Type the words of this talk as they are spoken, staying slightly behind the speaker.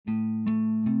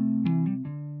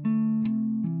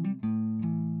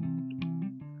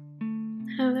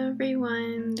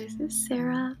everyone. This is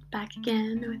Sara back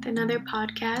again with another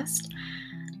podcast.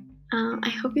 I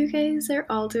hope you guys are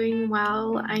all doing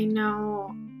well. I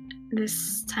know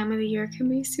this time of the year can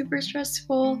be super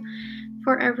stressful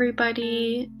for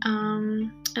everybody,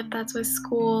 if that's with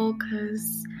school,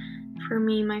 because for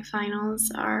me, my finals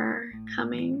are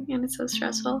coming and it's so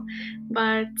stressful.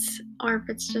 Or if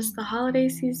it's just the holiday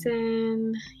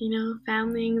season,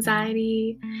 family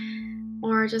anxiety,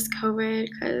 or just COVID,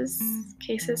 because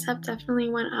cases have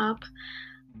definitely went up.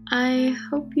 I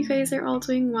hope you guys are all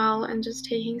doing well and just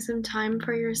taking some time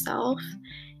for yourself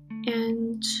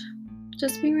and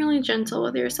just being really gentle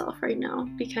with yourself right now,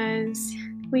 because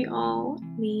we all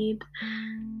need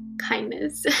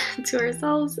kindness to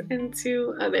ourselves and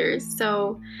to others.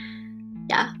 So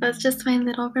yeah, that's just my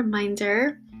little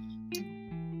reminder.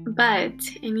 But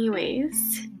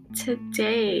anyways,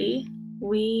 today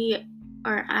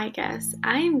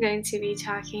I am going to be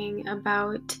talking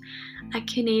about a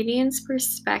Canadian's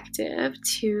perspective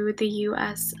to the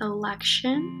US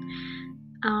election.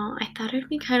 I thought it'd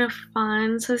be kind of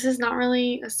fun. So this is not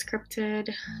really a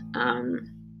scripted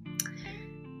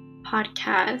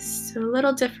podcast, so a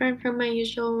little different from my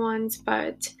usual ones,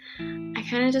 but I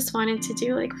kind of just wanted to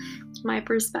do like my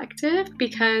perspective,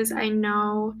 because I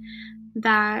know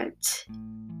that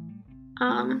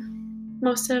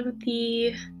most of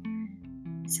the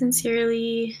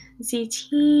Sincerely Z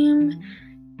team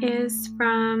is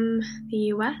from the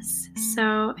US,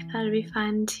 so I thought it'd be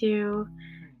fun to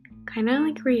kind of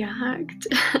like react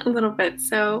a little bit.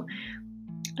 So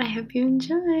I hope you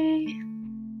enjoy.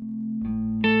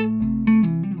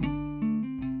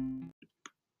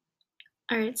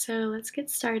 Alright, so let's get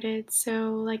started.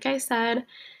 So like I said,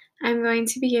 I'm going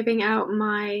to be giving out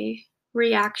my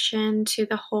reaction to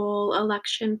the whole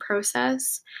election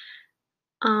process.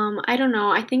 I don't know.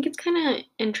 I think it's kind of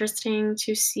interesting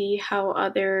to see how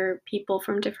other people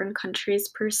from different countries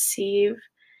perceive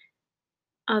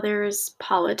others'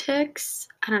 politics.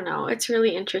 I don't know. It's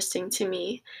really interesting to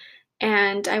me.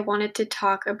 And I wanted to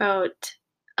talk about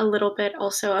a little bit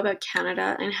also about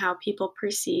Canada and how people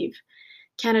perceive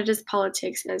Canada's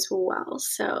politics as well.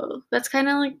 So that's kind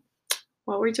of like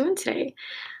what we're doing today.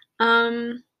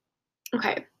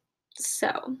 Okay,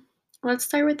 so let's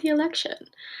start with the election.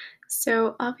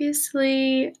 So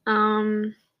obviously,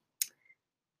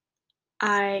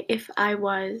 if I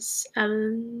was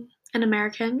an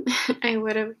American, I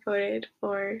would have voted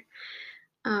for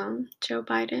Joe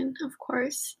Biden, of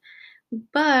course,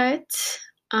 but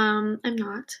I'm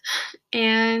not,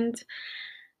 and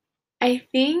I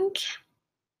think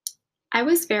I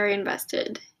was very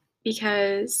invested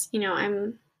because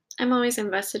I'm always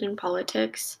invested in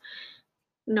politics,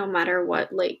 no matter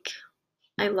what. Like,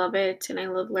 I love it and I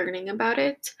love learning about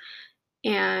it.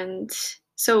 And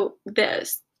so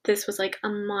this was like a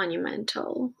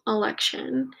monumental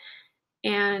election.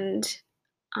 And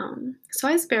so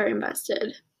I was very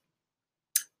invested.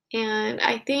 And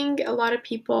I think a lot of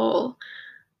people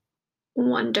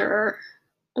wonder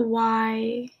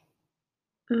why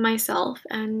myself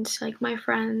and like my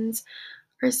friends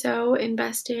are so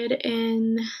invested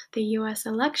in the US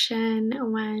election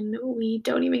when we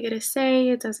don't even get a say.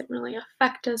 It doesn't really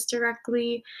affect us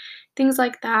directly, things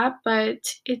like that,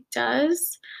 but it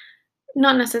does.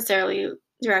 Not necessarily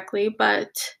directly,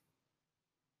 but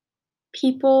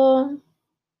people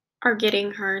are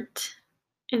getting hurt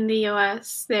in the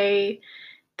US.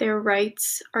 Their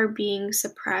rights are being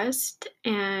suppressed,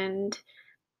 and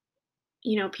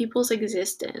people's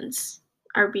existence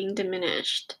are being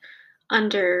diminished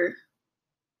under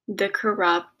the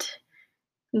corrupt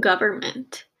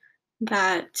government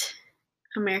that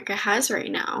America has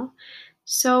right now.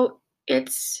 So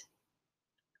it's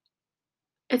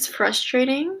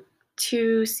frustrating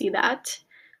to see that,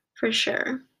 for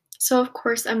sure. So of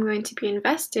course I'm going to be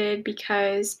invested,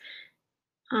 because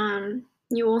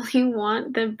you only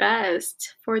want the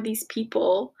best for these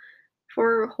people,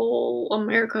 for whole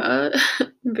America,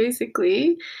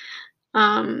 basically.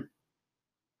 Um,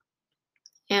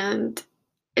 and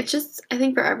it's just, I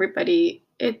think for everybody,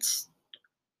 it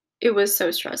was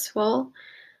so stressful.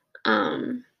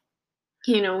 Um,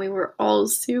 we were all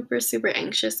super, super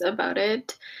anxious about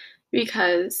it,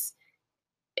 because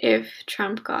if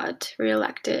Trump got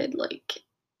reelected, like,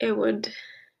 it would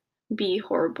be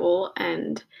horrible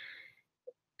and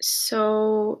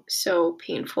so, so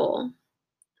painful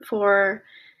for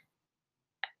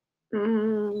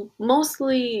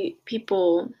mostly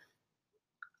people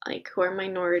like who are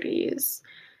minorities,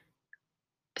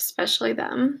 especially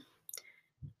them.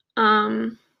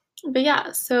 But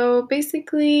yeah, so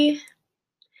basically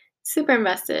super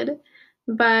invested,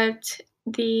 but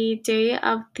the day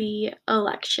of the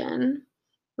election,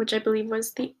 which I believe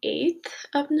was the 8th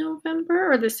of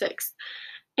November or the 6th.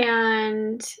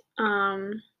 And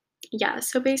yeah,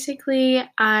 so basically,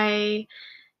 I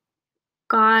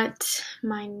got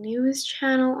my news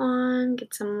channel on,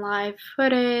 get some live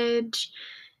footage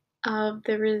of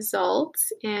the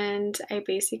results, and I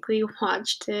basically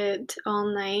watched it all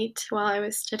night while I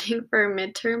was studying for a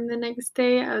midterm the next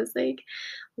day. I was like,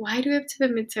 why do we have to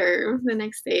have a midterm the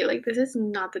next day? Like, this is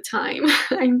not the time.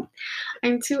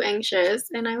 I'm too anxious.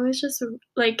 And I was just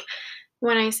like,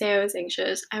 when I say I was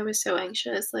anxious, I was so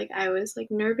anxious. Like, I was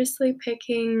like nervously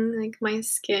picking like my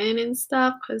skin and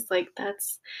stuff because like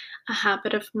that's a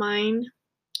habit of mine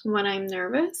when I'm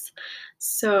nervous.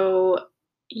 So,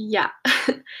 yeah.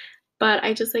 But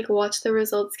I just like watched the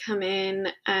results come in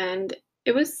and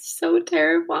it was so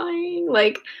terrifying.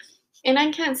 Like, and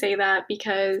I can't say that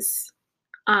because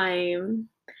I'm,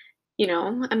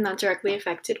 I'm not directly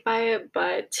affected by it,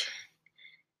 but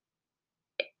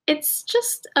it's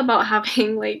just about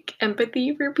having like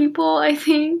empathy for people, I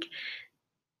think.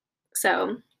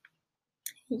 So,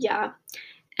 yeah.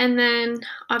 And then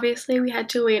obviously we had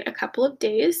to wait a couple of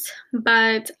days,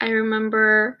 but I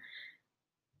remember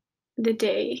the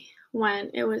day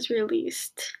when it was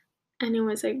released. And it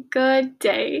was a good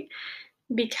day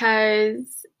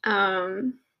because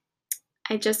I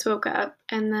just woke up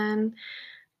and then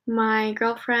my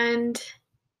girlfriend,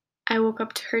 I woke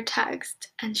up to her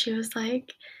text and she was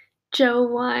like, Joe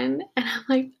won. And I'm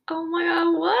like, oh my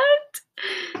God,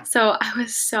 what? So I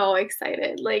was so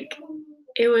excited. Like,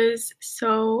 it was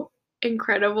so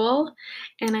incredible.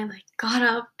 And I like got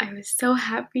up. I was so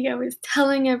happy. I was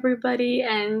telling everybody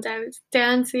and I was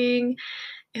dancing.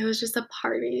 It was just a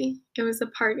party. It was a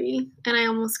party. And I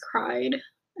almost cried.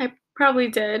 I probably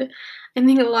did. I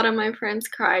think a lot of my friends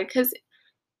cried because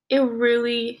it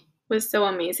really was so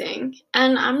amazing.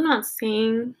 And I'm not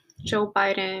saying Joe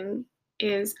Biden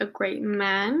is a great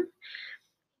man.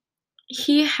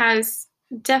 He has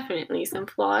definitely some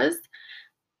flaws,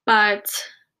 but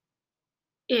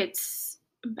it's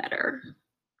better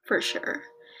for sure.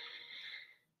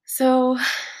 So,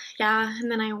 yeah, and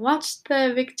then I watched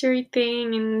the victory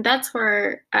thing and that's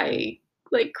where I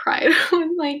like cried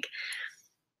when like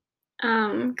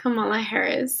Kamala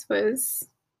Harris was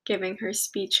giving her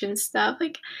speech and stuff.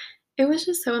 Like it was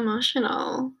just so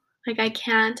emotional. Like I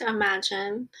can't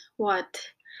imagine what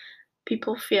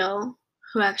people feel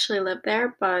who actually live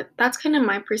there, but that's kind of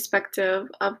my perspective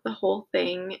of the whole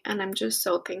thing and I'm just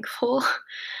so thankful.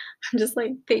 I'm just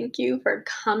like thank you for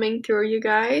coming through, you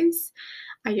guys.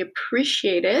 I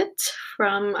appreciate it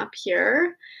from up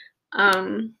here.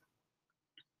 Um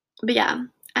but yeah,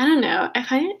 I don't know. I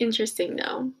find it interesting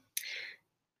though.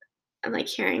 And like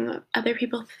hearing what other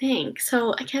people think.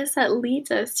 So I guess that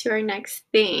leads us to our next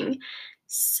thing.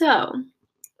 So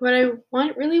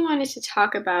what really wanted to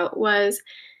talk about was,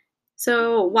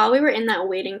 so while we were in that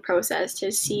waiting process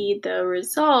to see the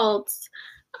results,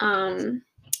 um,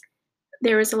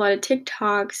 there was a lot of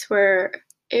TikToks where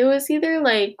it was either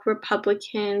like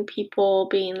Republican people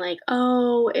being like,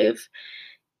 "Oh,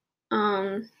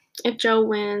 um, if Joe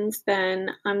wins,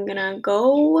 then I'm gonna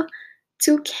go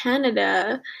to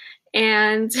Canada."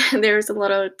 And there's a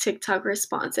lot of TikTok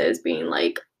responses being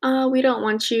like, we don't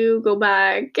want you, go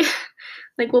back.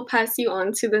 Like, we'll pass you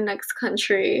on to the next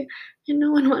country. And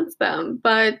no one wants them.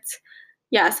 But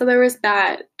yeah, so there was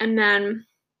that. And then,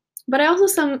 but I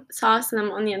also saw some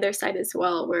on the other side as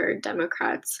well, where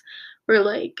Democrats were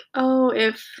like, oh,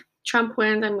 if Trump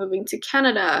wins, I'm moving to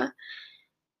Canada.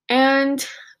 And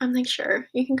I'm like, sure,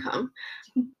 you can come.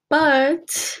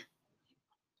 But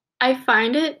I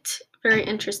find it very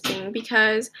interesting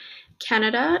because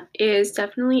Canada is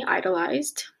definitely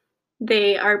idolized.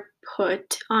 They are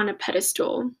put on a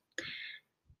pedestal,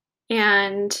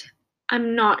 and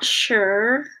I'm not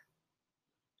sure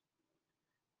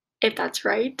if that's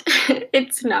right.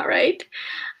 It's not right.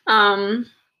 Um,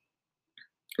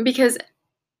 because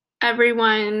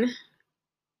everyone,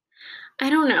 I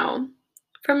don't know,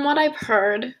 from what I've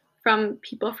heard from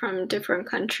people from different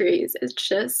countries, it's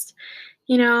just,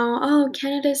 oh,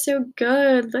 Canada's so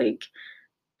good. Like,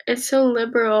 it's so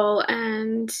liberal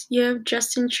and you have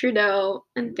Justin Trudeau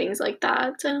and things like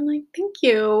that. And I'm like, thank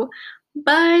you.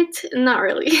 But not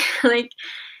really. Like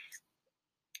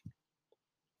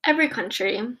every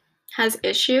country has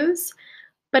issues,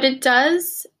 but it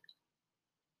does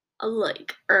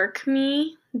like irk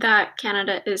me that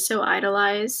Canada is so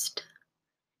idolized.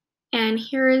 And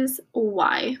here is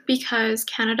why. Because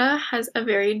Canada has a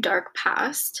very dark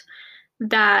past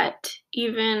that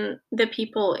even the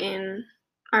people in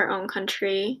our own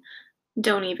country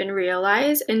don't even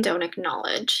realize and don't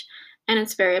acknowledge. and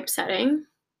it's very upsetting.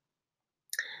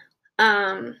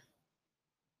 Um,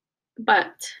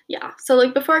 but yeah, so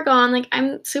like before I go on, like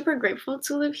I'm super grateful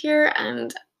to live here,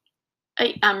 and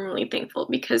I am really thankful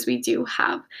because we do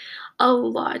have a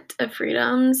lot of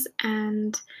freedoms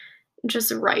and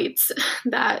just rights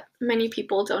that many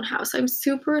people don't have. So I'm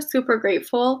super, super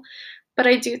grateful. But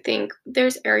I do think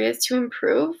there's areas to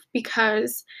improve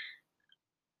because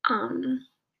um,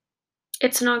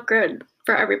 it's not good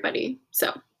for everybody.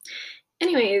 So,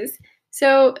 anyways,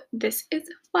 so this is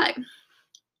why.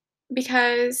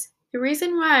 Because the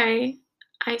reason why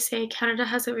I say Canada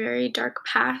has a very dark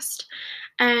past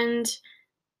and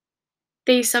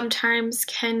they sometimes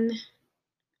can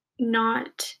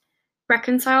not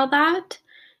reconcile that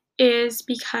is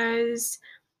because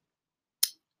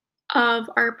of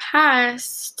our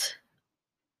past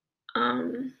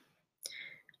um,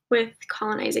 with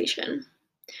colonization.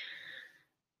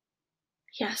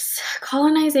 Yes,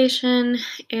 colonization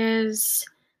is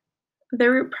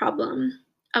the root problem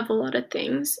of a lot of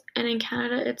things, and in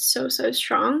Canada, it's so, so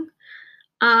strong.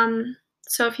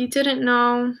 So if you didn't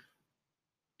know,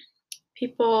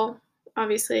 people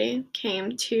obviously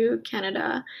came to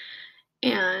Canada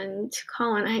and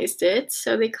colonized it.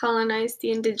 So they colonized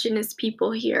the indigenous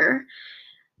people here,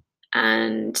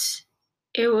 and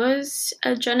it was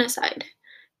a genocide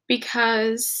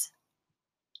because,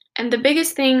 and the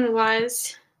biggest thing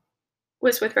was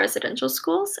with residential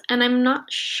schools, and I'm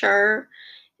not sure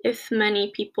if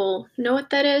many people know what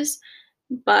that is,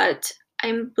 but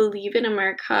I believe in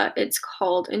America it's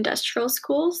called industrial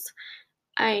schools.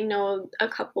 I know a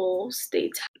couple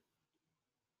states.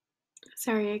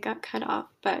 Sorry, I got cut off,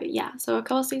 but yeah, so a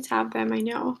couple states have them, I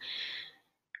know.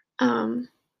 Um,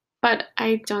 but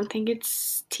I don't think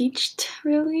it's taught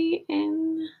really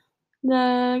in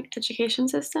the education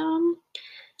system.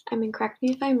 I mean, correct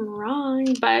me if I'm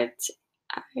wrong, but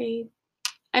I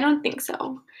I don't think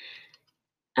so.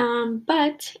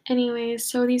 But anyways,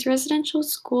 so these residential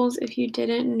schools, if you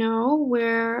didn't know,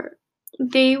 where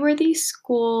they were these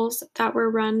schools that were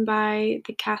run by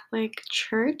the Catholic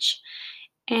Church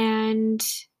and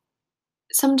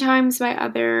sometimes by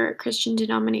other Christian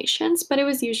denominations, but it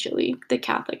was usually the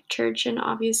Catholic Church, and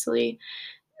obviously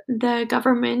the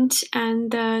government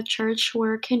and the church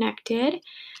were connected.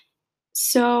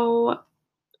 So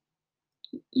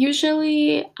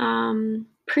usually,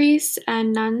 priests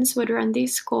and nuns would run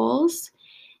these schools,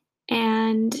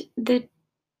 and the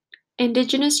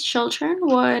indigenous children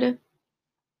would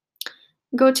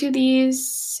go to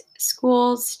these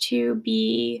schools to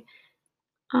be,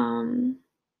 um,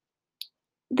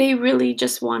 they really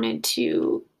just wanted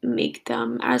to make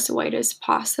them as white as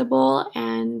possible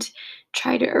and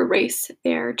try to erase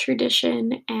their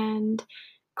tradition and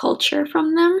culture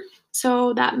from them.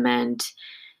 So that meant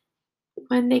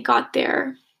when they got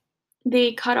there,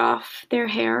 they cut off their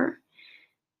hair,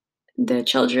 the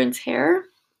children's hair,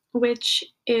 which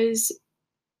is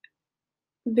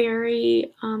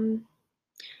very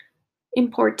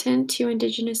important to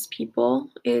indigenous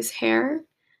people, is hair.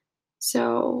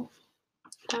 So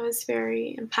that was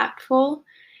very impactful.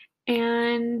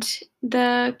 And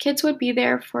the kids would be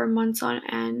there for months on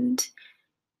end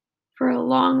for a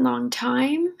long, long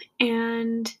time.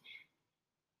 And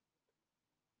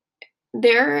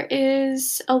there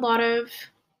is a lot of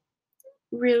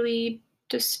really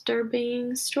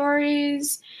disturbing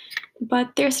stories,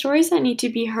 but they're stories that need to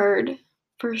be heard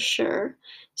for sure.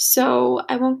 So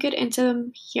I won't get into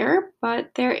them here,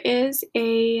 but there is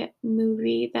a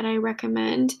movie that I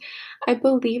recommend. I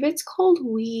believe it's called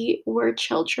We Were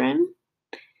Children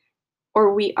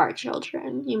or We Are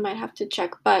Children. You might have to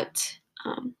check, but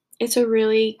it's a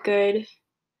really good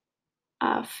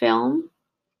film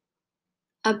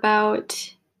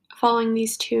about following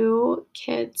these two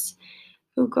kids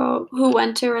who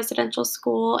went to residential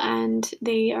school, and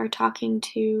they are talking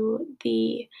to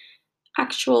the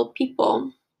actual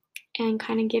people and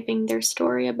kind of giving their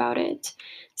story about it.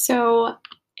 So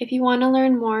if you want to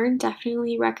learn more,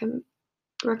 definitely recommend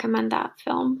that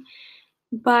film.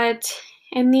 But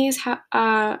in these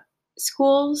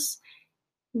schools,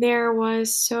 there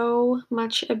was so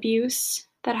much abuse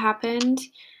that happened,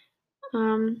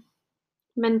 um,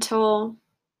 mental,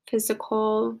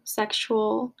 physical,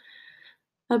 sexual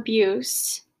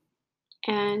abuse,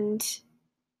 and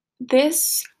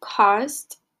this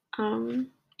caused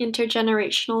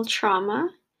intergenerational trauma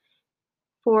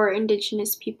for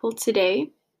Indigenous people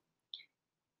today,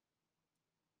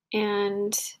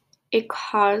 and it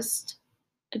caused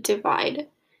a divide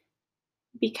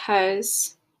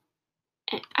because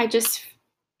I just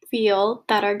feel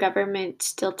that our government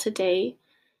still today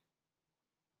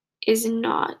is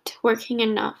not working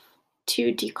enough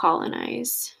to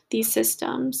decolonize these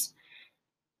systems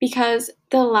because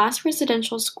the last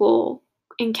residential school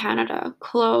in Canada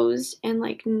closed in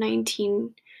like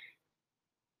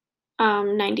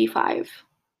 1995.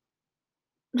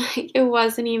 Like, it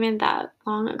wasn't even that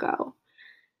long ago,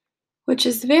 which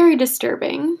is very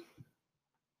disturbing.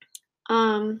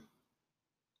 Um,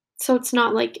 so it's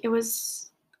not like it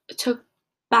took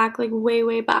back like way,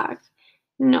 way back.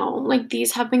 No, like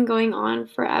these have been going on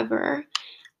forever.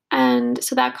 And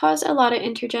so that caused a lot of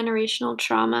intergenerational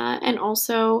trauma and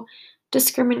also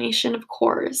discrimination, of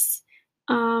course.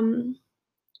 Um,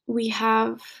 we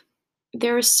have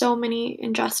there are so many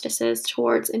injustices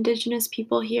towards Indigenous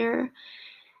people here,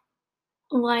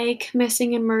 like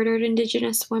missing and murdered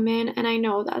Indigenous women, and I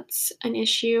know that's an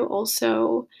issue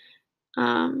also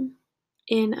um,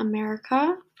 in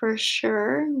America for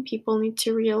sure. People need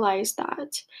to realize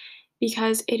that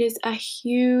because it is a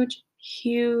huge,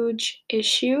 huge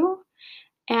issue,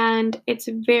 and it's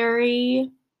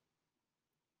very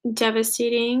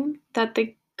devastating that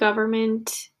the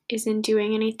government isn't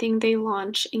doing anything. They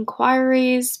launch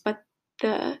inquiries, but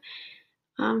the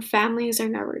families are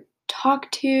never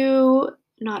talked to,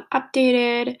 not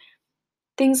updated,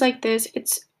 things like this.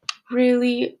 It's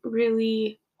really,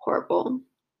 really horrible.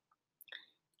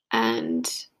 And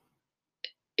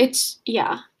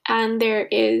yeah. And there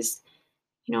is,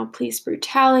 police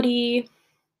brutality,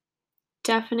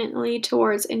 definitely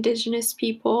towards Indigenous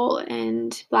people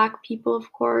and Black people,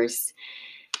 of course.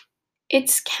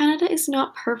 Canada is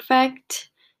not perfect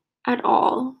at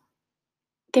all.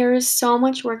 There is so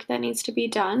much work that needs to be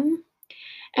done,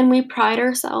 and we pride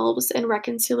ourselves in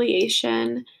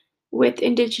reconciliation with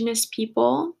Indigenous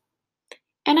people.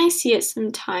 And I see it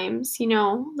sometimes,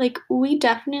 like we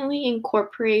definitely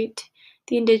incorporate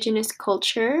the Indigenous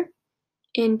culture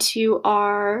into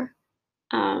our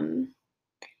um,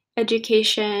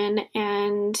 education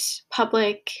and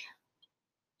public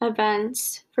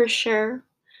events for sure.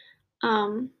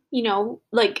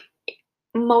 Like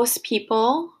most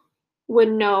people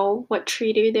would know what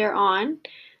treaty they're on.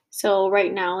 So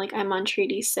right now, like I'm on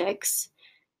Treaty 6,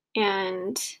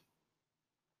 and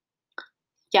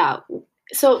yeah,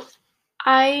 so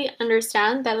I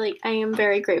understand that, like, I am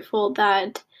very grateful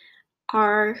that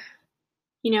our,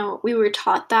 we were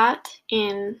taught that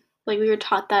we were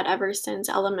taught that ever since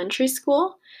elementary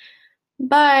school.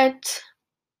 But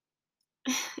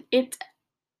it,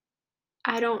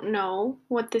 I don't know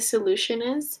what the solution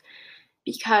is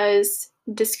because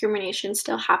discrimination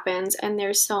still happens and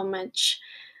there's so much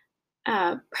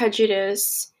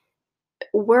prejudice,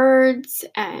 words,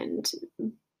 and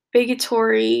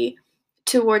bigotry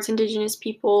towards Indigenous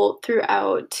people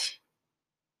throughout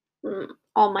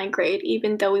all my grade,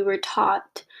 even though we were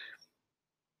taught,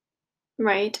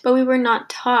 right? But we were not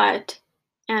taught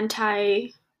anti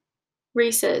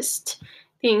racist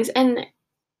things. And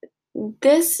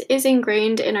this is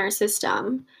ingrained in our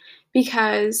system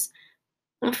because,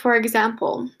 for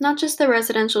example, not just the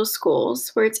residential schools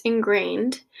where it's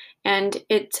ingrained and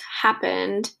it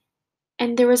happened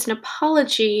and there was an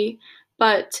apology,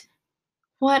 but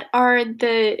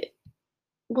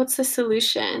what's the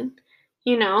solution,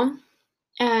 you know?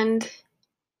 And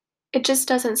it just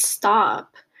doesn't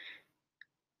stop.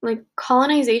 Like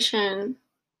colonization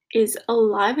is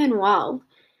alive and well.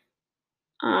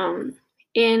 Um,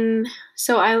 in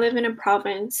so I live in a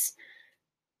province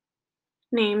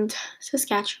named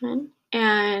Saskatchewan,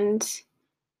 and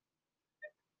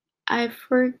I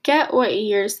forget what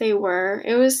years they were.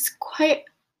 It was quite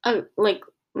like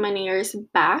many years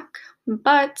back,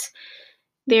 but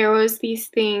there was these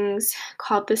things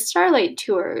called the Starlight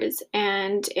Tours,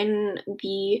 and in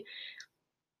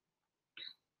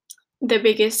the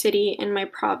biggest city in my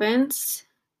province,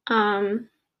 um,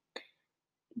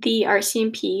 the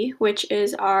RCMP, which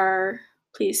is our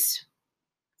police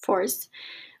force,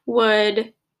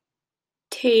 would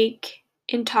take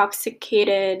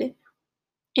intoxicated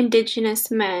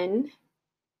Indigenous men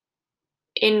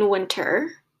in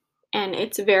winter, and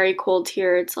it's very cold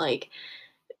here. It's like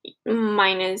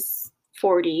minus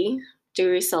 40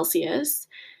 degrees Celsius.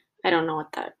 I don't know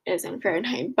what that is in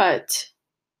Fahrenheit, but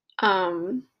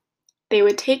um, they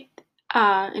would take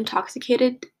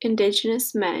intoxicated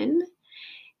Indigenous men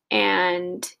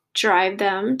and drive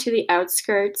them to the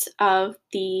outskirts of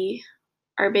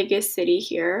our biggest city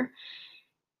here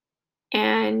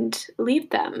and leave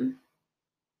them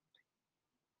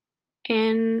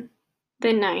in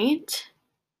the night.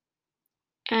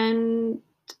 And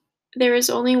there is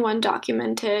only one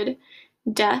documented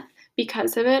death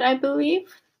because of it, I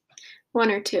believe.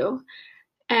 One or two.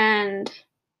 And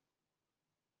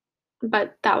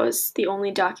but that was the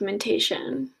only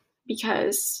documentation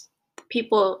because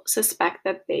people suspect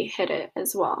that they hid it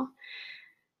as well.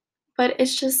 But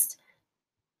it's just,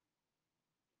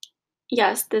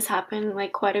 yes, this happened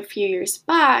like quite a few years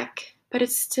back, but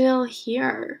it's still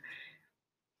here.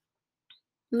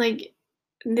 Like,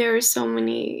 there are so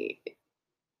many,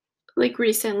 like,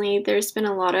 recently, there's been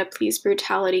a lot of police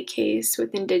brutality case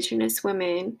with Indigenous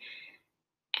women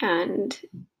and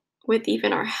with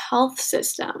even our healthcare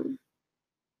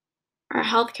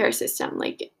system.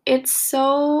 Like, it's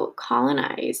so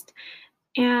colonized,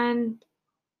 and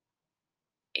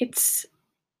it's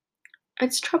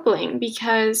it's troubling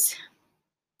because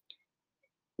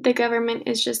the government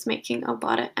is just making a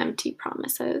lot of empty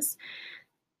promises.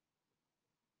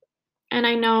 And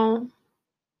I know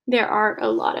there are a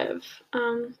lot of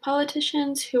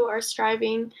politicians who are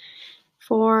striving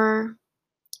for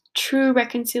true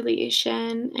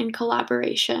reconciliation and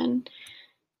collaboration.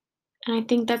 And I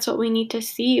think that's what we need to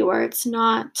see, where it's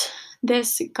not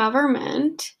this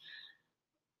government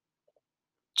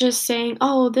just saying,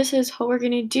 oh, this is what we're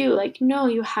going to do. Like, no,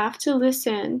 you have to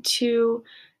listen to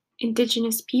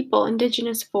Indigenous people,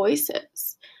 Indigenous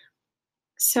voices.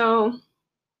 So,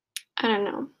 I don't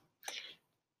know.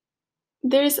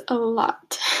 There's a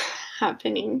lot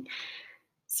happening.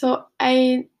 So,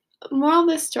 moral of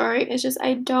the story is just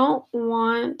I don't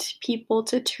want people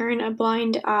to turn a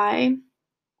blind eye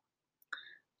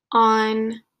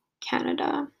on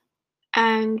Canada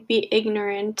and be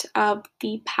ignorant of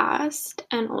the past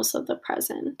and also the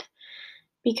present,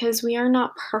 because we are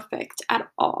not perfect at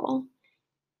all.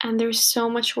 And there's so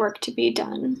much work to be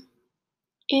done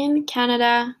in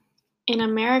Canada, in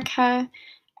America,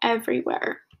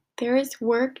 everywhere. There is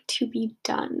work to be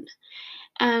done.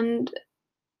 And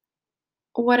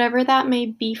whatever that may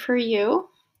be for you,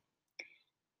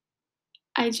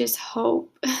 I just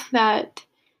hope that,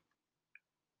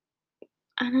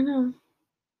 I don't know,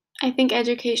 I think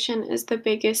education is the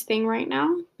biggest thing right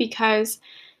now because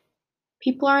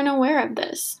people aren't aware of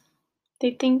this.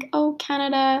 They think, oh,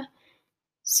 Canada,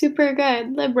 super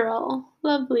good, liberal,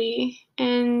 lovely,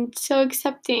 and so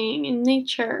accepting in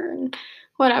nature and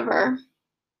whatever.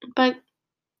 But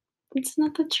it's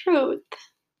not the truth.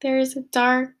 There is a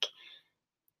dark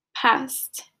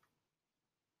past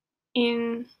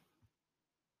in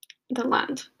the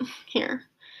land here.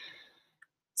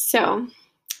 So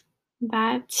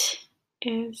that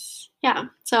is, yeah.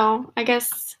 So I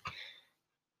guess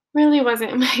really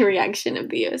wasn't my reaction of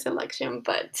the US election,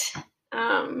 but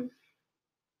um,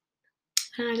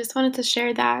 and I just wanted to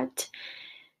share that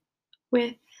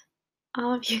with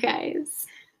all of you guys.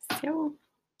 So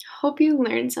hope you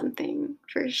learned something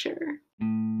for sure.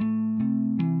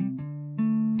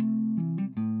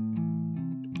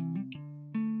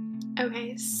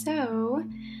 Okay, so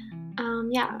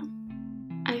yeah,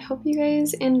 I hope you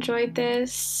guys enjoyed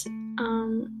this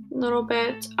little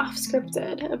bit off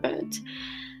scripted a bit,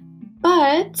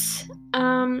 but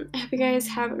I hope you guys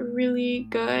have a really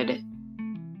good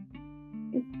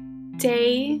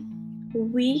day,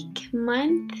 week,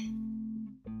 month.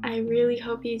 I really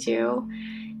hope you do,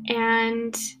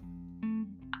 and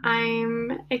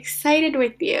I'm excited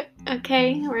with you,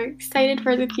 okay? We're excited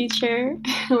for the future.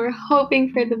 We're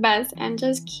hoping for the best and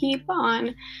just keep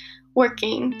on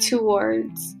working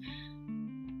towards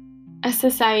a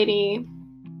society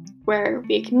where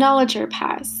we acknowledge our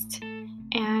past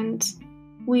and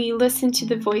we listen to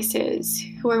the voices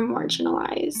who are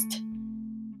marginalized.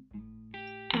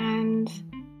 And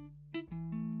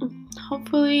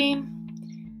hopefully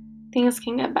things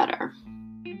can get better.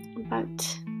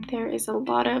 But there is a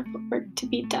lot of work to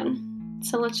be done.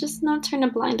 So let's just not turn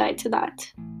a blind eye to that.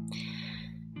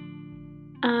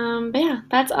 But yeah,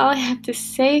 that's all I have to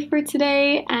say for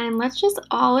today. And let's just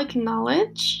all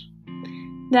acknowledge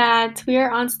that we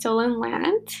are on stolen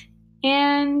land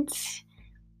and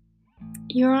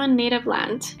you're on native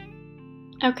land.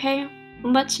 Okay?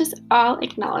 Let's just all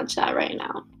acknowledge that right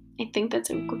now. I think that's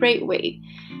a great way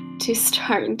to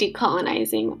start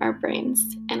decolonizing our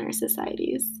brains and our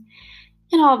societies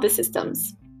and all of the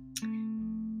systems.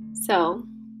 So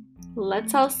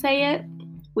let's all say it.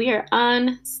 We are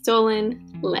on stolen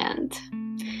land.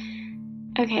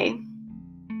 Okay.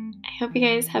 I hope you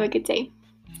guys have a good day.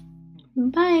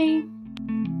 Bye.